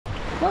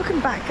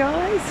Welcome back,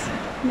 guys.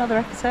 Another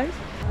episode.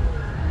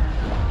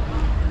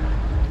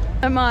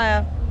 I'm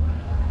Maya.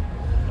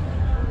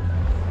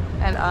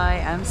 And I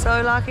am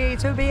so lucky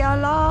to be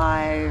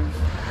alive.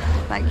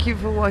 Thank you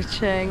for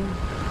watching.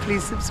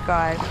 Please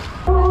subscribe.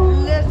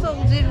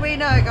 Little did we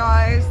know,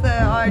 guys,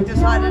 that I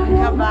decided to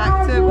come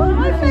back to one of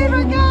my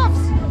favourite gaffs.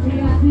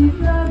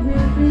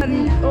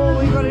 And all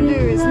we've got to do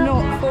is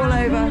not fall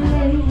over.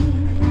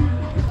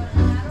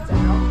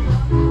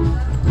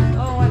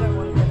 Oh, I don't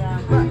want to go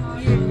down, but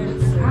you can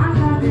see.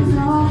 This is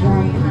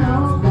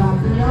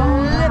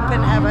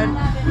flippin' heaven.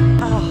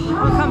 Oh,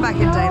 I'll come back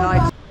in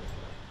daylight.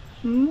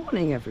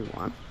 Morning,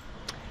 everyone.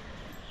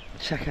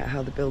 Check out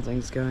how the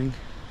building's going.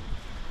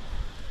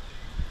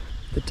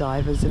 The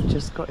divers have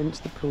just got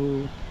into the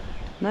pool.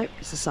 Nope,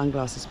 it's a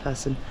sunglasses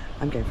person.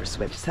 I'm going for a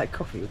swim. Just had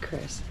coffee with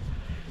Chris.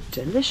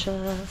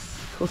 Delicious.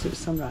 Of course, it was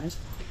sunrise.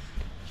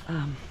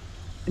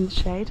 In the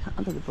shade,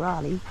 under the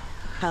brolly.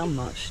 How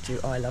much do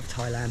I love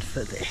Thailand for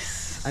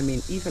this? I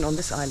mean, even on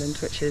this island,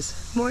 which is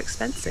more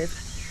expensive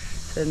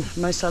than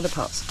most other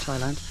parts of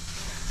Thailand.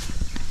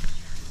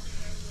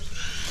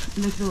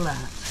 Look at all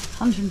that.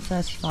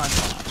 135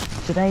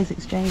 baht. Today's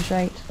exchange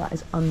rate, that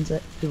is under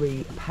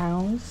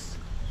 £3.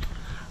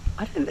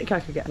 I don't think I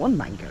could get one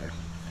mango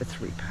for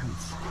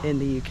 £3 in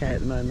the UK at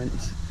the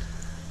moment.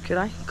 Could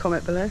I?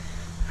 Comment below.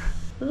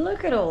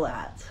 Look at all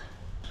that.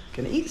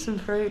 Gonna eat some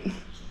fruit.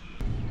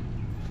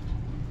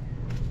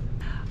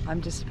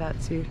 I'm just about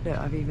to, look,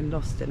 I've even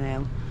lost a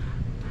nail.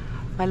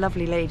 My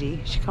lovely lady,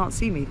 she can't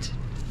see me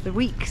for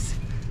weeks.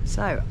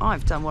 So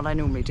I've done what I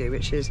normally do,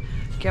 which is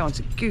go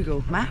onto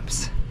Google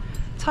Maps,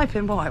 type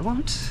in what I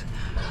want,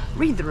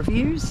 read the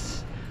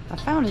reviews. I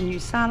found a new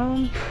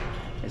salon.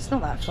 It's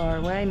not that far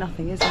away,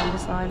 nothing is on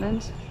this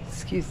island.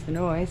 Excuse the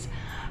noise.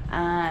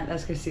 And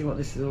let's go see what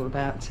this is all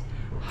about.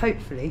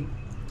 Hopefully,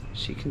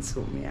 she can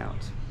sort me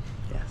out.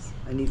 Yes,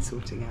 I need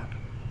sorting out.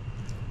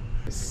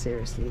 It's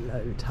seriously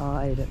low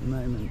tide at the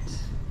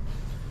moment.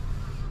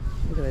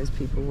 Look at those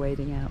people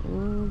wading out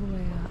all the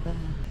way out there.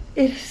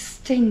 It is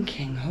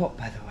stinking hot,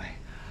 by the way.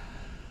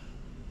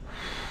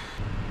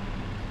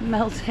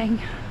 Melting.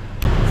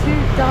 To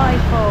die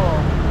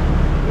for.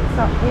 It's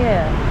up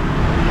here.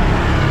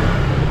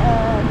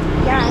 And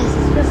guys,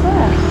 it's just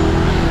there.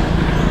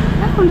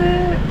 Found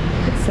it.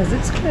 It says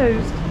it's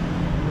closed.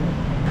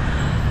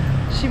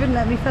 She wouldn't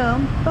let me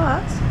film,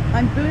 but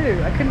I'm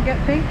blue. I couldn't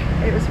get pink.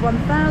 It was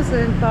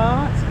 1,000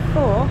 baht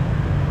for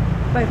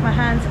both my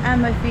hands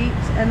and my feet,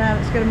 and now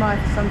let's go to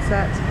Maya for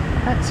sunset.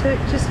 That took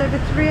just over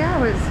 3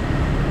 hours.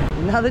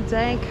 Another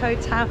day in Koh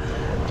Tao.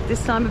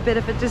 This time a bit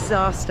of a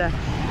disaster.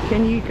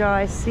 Can you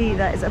guys see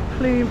that is a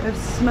plume of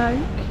smoke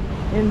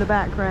in the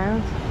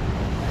background?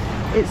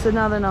 It's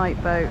another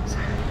night boat.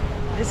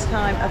 This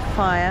time a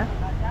fire.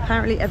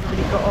 Apparently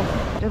everybody got off.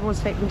 Everyone's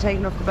been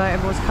taken off the boat.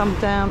 Everyone's come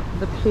down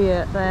the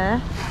pier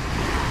there.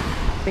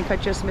 I think I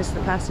just missed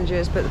the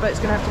passengers, but the boat's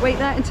going to have to wait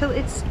there until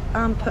it's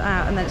put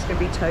out, and then it's going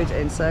to be towed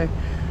in. So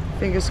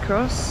fingers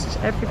crossed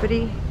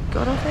everybody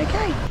got off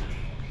okay.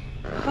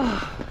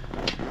 Oh.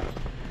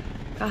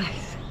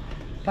 Guys,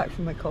 back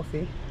from my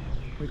coffee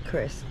with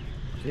Chris,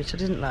 which I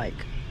didn't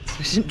like, so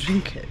I didn't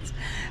drink it.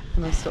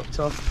 And I stopped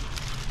off.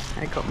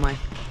 I got my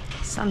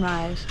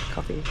sunrise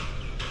coffee.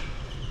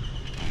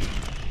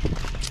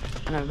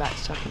 And I'm about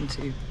to tuck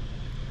into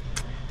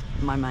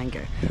my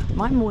mango.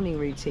 My morning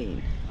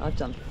routine, I've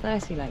done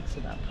 30 legs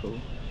of that pool,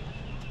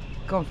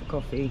 gone for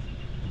coffee,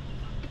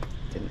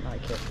 didn't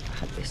like it, I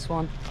had this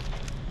one,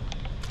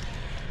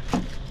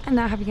 and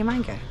now having a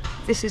mango.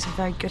 This is a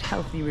very good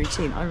healthy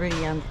routine. I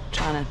really am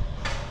trying to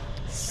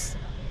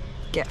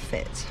get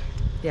fit,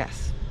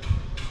 yes,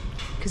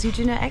 because you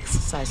do no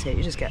exercise here.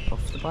 You just get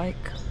off the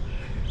bike,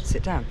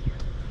 sit down,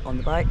 on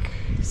the bike,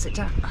 sit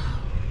down.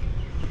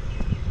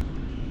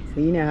 So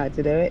you know how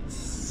to do it.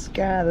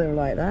 Gather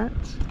like that,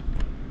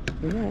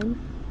 and then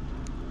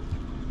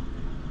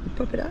you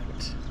pop it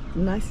out.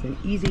 Nice and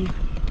easy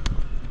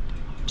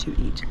to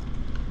eat.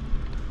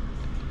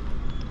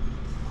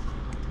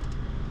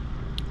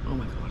 Oh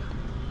my god.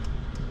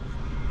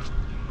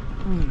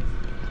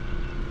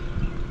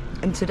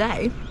 And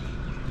today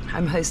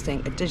I'm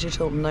hosting a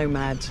digital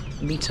nomad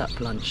meetup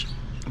lunch.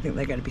 I think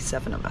there are going to be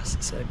 7 of us,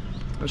 so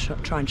I'll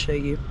try and show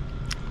you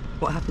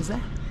what happens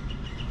there.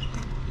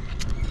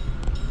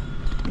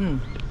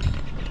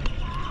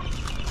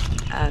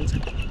 And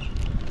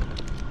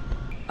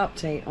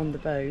update on the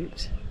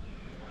boat.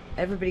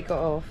 Everybody got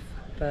off,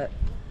 but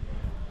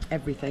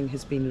everything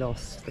has been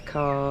lost. The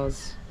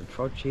cars, the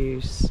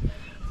produce.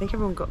 I think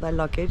everyone got their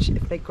luggage.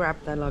 If they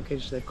grabbed their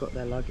luggage, they've got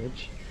their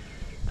luggage.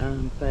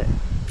 But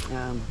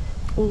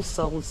all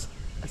souls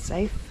are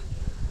safe,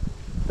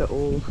 but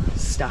all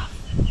stuff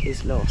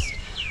is lost.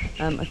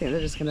 I think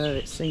they're just going to let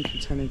it sink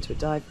and turn into a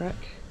dive wreck,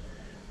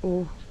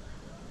 or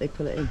they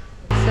pull it in.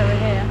 So we're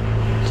here,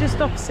 just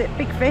opposite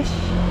Big Fish.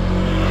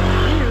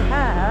 You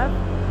have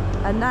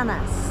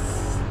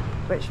ananas,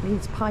 which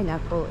means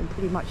pineapple in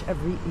pretty much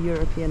every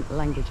European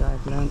language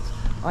I've learnt.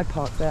 I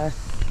parked there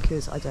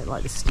because I don't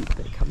like the steep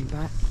bit coming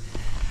back.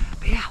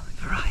 But yeah,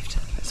 we've arrived.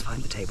 Let's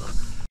find the table.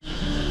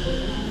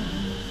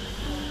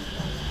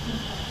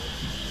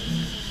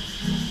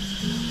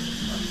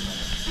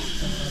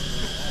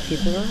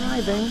 People are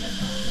arriving.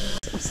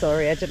 I'm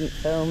sorry I didn't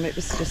film, it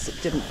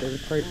didn't feel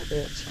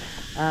appropriate.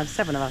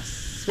 7 of us,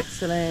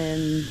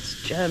 Switzerland,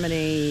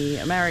 Germany,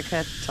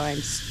 America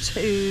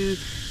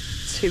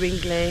 ×2, 2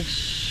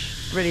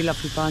 English, really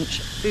lovely bunch.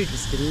 Food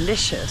was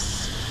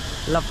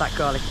delicious. Love that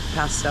garlic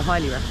pasta,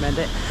 highly recommend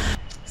it.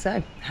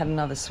 So, had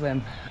another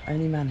swim.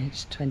 Only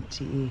managed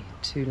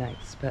 22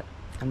 lengths, but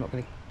I'm not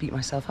going to beat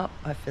myself up.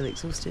 I feel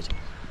exhausted.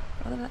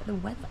 Rather like the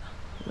weather.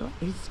 What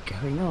is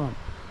going on?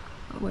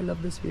 Oh, I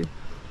love this view.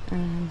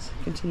 And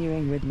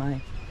continuing with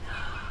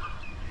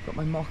got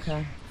my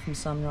mocha from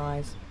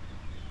sunrise.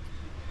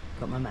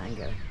 Got my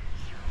mango.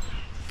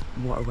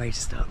 What a way to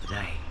start the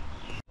day.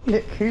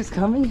 Look who's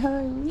coming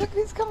home. Look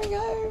who's coming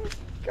home.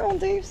 Go on,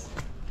 Deeves.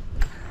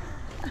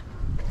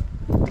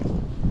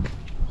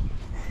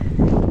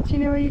 Do you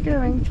know where you're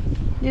going?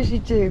 Yes, you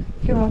do.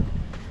 Come on.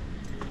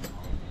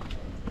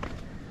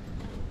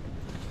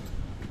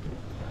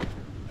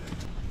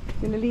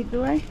 Gonna lead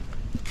the way?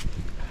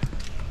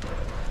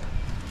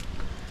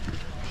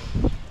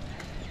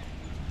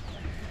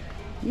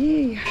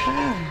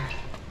 Yeehaw!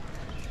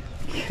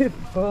 Good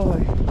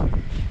boy.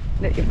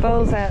 Look, your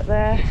bowl's out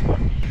there.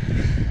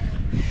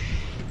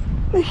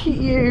 Look at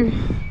you.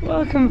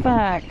 Welcome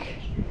back.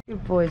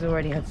 Good boy's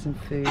already had some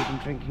food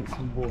and drinking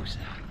some water.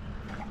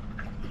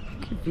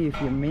 Good view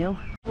for your meal.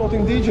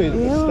 Floating DJ at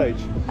this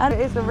stage. And it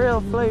is a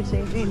real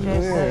floating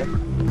DJ, so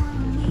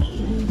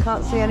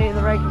can't see any of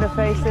the regular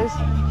faces.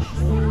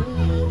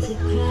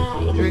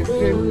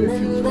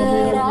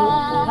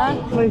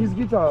 Huh? Play his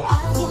guitar.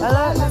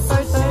 Hello, no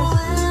photos.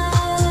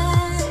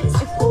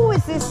 It's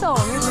always this song,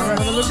 isn't it?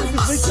 30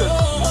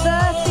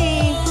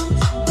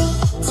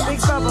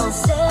 Big Bubble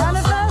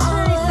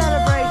anniversary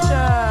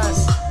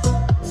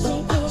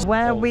celebration.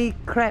 Where we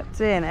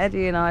crept in,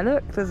 Eddie and I,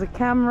 look, there's a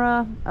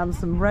camera and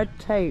some red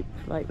tape.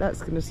 Like,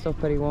 that's going to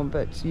stop anyone,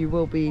 but you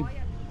will be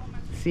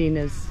seen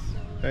as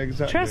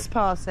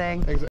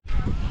trespassing.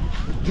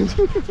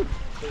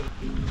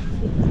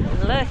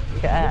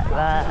 Look at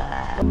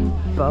that.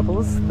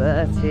 Bubbles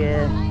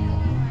 30th.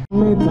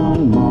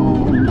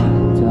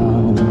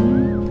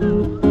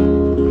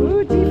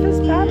 Ooh, Deepa's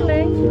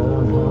paddling.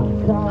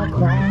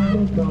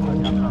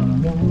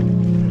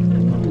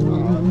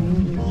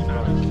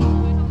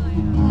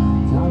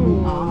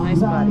 Ooh, nice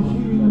buddy.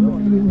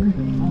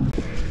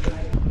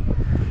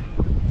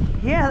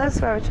 Yeah, that's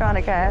where we're trying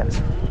to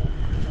get.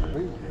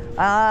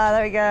 Ah,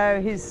 there we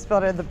go. He's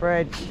spotted the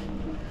bridge.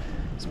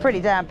 It's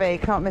pretty damn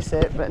big, can't miss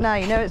it, but now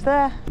you know it's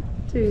there.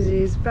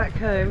 Doozies, back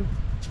home.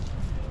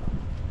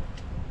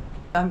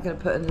 I'm going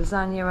to put a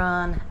lasagna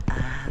on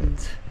and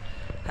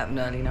have an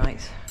early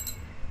night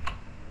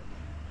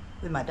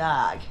with my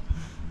dog.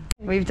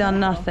 We've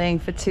done nothing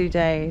for 2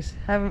 days,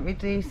 haven't we,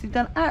 Dees? We've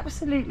done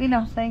absolutely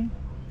nothing,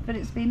 but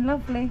it's been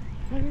lovely.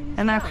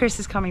 And now Chris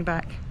is coming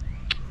back.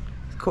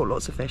 He's caught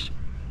lots of fish.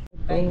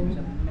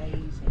 Amazing.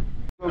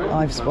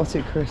 I've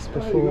spotted Chris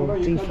before,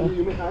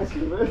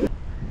 Deepa.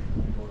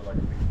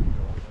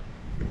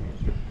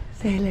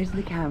 Say hello to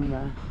the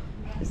camera.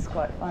 This is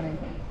quite funny.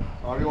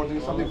 Are you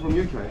wanting something from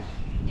UK?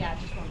 Yeah, I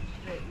just want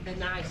the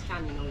nice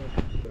tanning oil.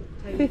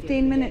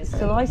 15 minutes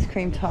till ice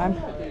cream time.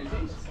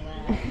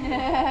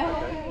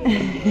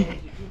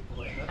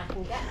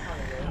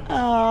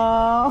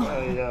 Oh.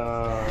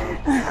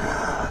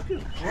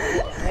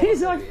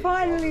 He's like,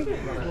 finally,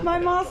 my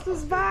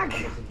master's back.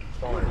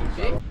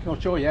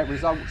 Not sure yet,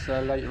 results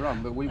later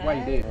on, but we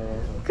weighed in.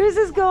 Chris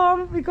is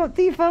gone. We've got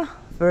Deepa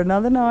for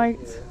another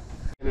night.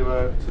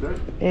 Anywhere today?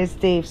 Is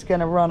Steve's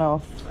gonna run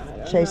off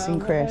chasing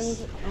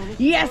Chris?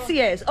 Yes,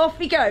 he is. Off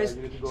he goes.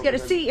 He's going to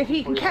see if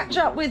he can catch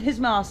up with his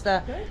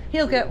master.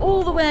 He'll go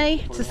all the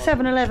way to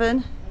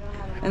 7-Eleven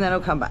and then he'll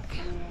come back.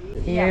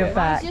 You're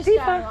back.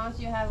 Deepa.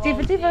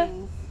 Deepa.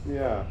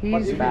 Yeah.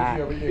 He's back.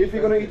 If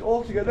you're going to eat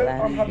all together,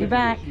 I'm happy. You're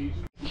back.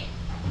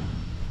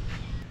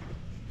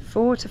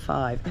 4 to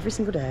 5 every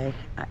single day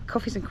at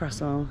Coffees and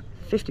Croissant,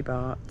 50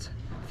 baht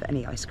for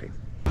any ice cream.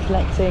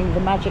 Collecting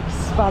the magic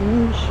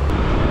sponge.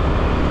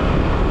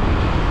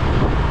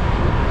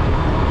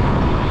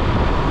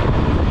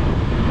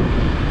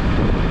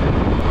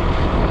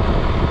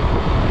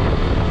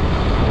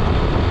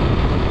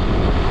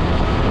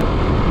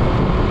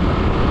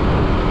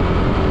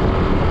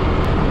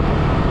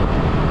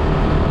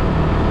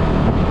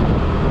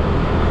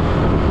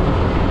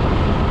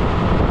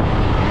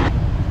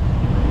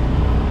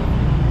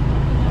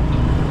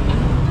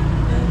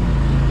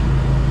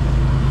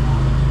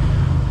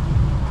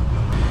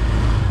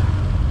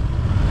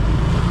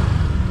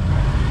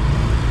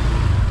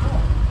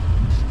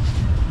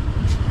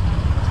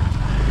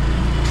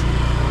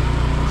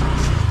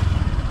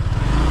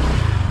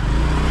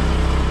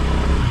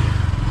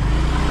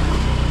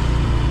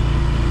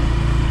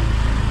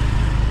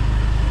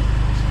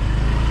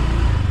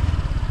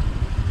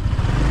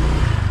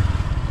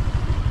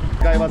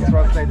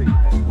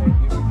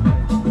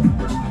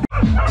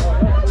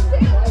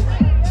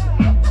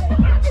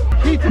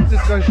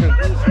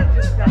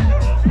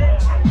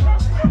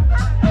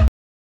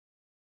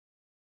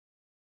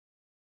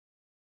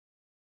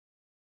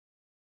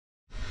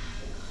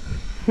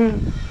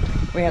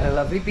 We had a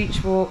lovely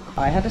beach walk.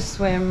 I had a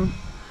swim.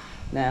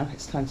 Now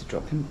it's time to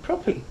drop him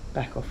properly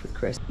back off with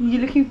Chris. You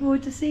looking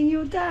forward to seeing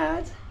your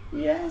dad?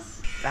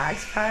 Yes.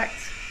 Bags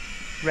packed,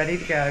 ready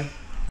to go.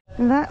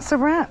 And that's a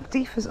wrap.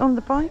 Deefa's on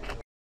the bike.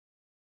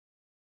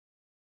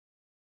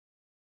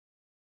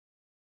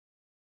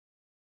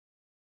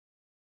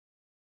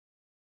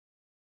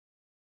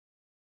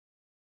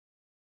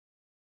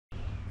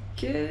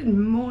 Good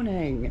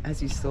morning.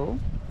 As you saw,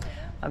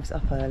 I was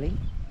up early.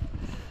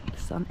 The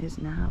sun is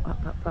now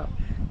up.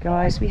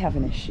 Guys, we have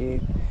an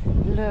issue.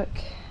 Look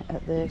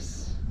at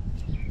this.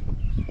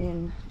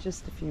 In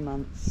just a few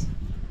months,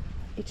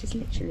 it is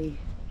literally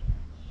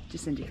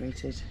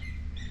disintegrated.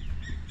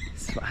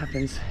 This is what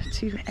happens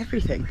to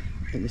everything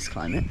in this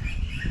climate.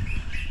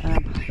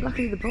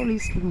 Luckily the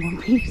brolly's still in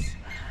one piece.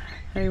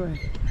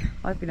 Anyway,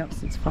 I've been up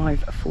since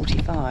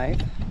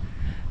 5:45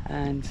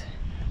 and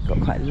got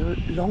quite a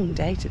long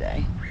day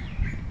today,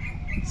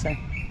 so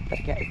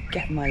better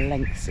get my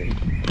lengths in.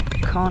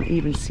 Can't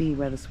even see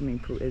where the swimming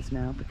pool is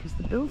now because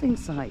the building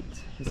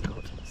site has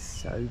got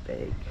so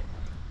big.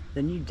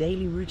 The new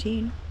daily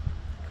routine: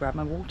 grab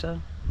my water,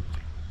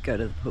 go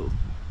to the pool.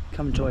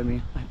 Come join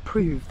me. I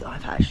prove that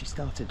I've actually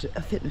started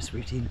a fitness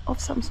routine of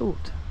some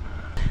sort.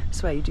 I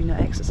swear you do not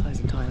exercise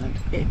in Thailand.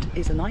 It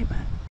is a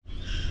nightmare.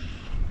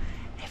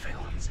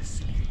 Everyone's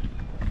asleep.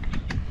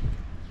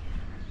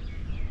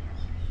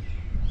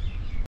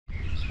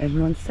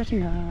 Everyone's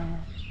setting up.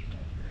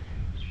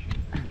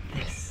 And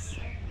this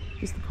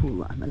is the pool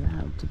that I'm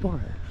allowed to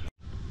borrow.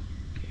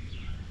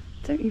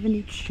 Don't even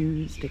need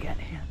shoes to get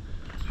here.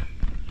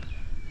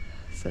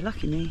 So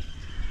lucky me,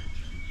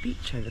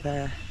 beach over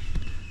there,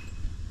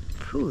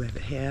 pool over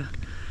here.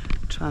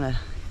 I'm trying to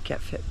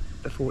get fit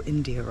before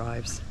India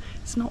arrives.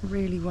 It's not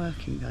really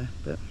working though,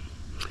 but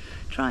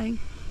trying.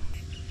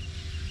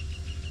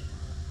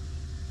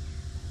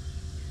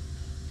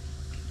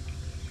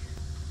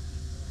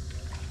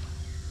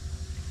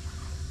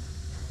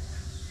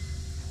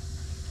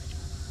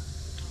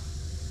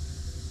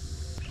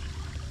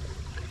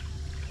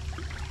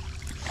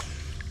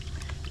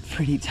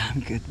 Pretty damn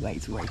good way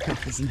to wake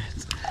up, isn't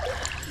it?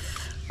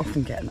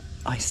 Often get an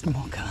iced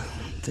mocha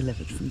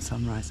delivered from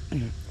sunrise.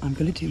 Anyway, I'm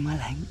going to do my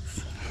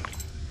lengths.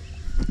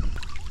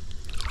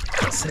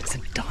 So it's a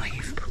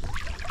dive pool.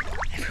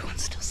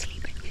 Everyone's still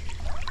sleeping,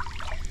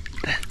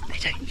 but they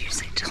don't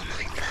use it till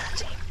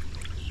 9:30.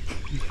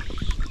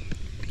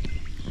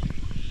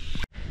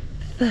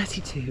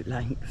 32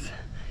 lengths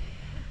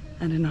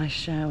and a nice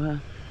shower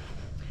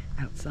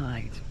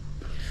outside.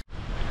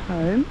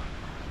 Home.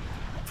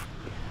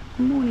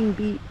 Morning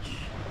beach.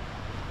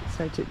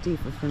 So I took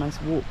Deepa for a nice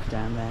walk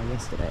down there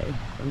yesterday.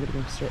 I'm going to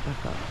go straight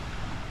back up.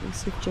 We'll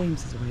see if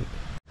James is awake.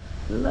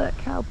 Look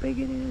how big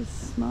it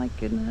is. My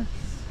goodness.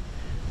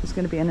 There's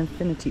going to be an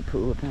infinity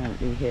pool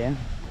apparently here.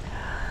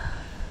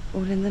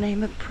 All in the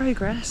name of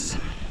progress.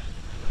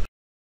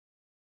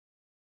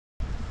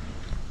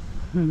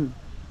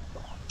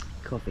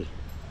 Coffee.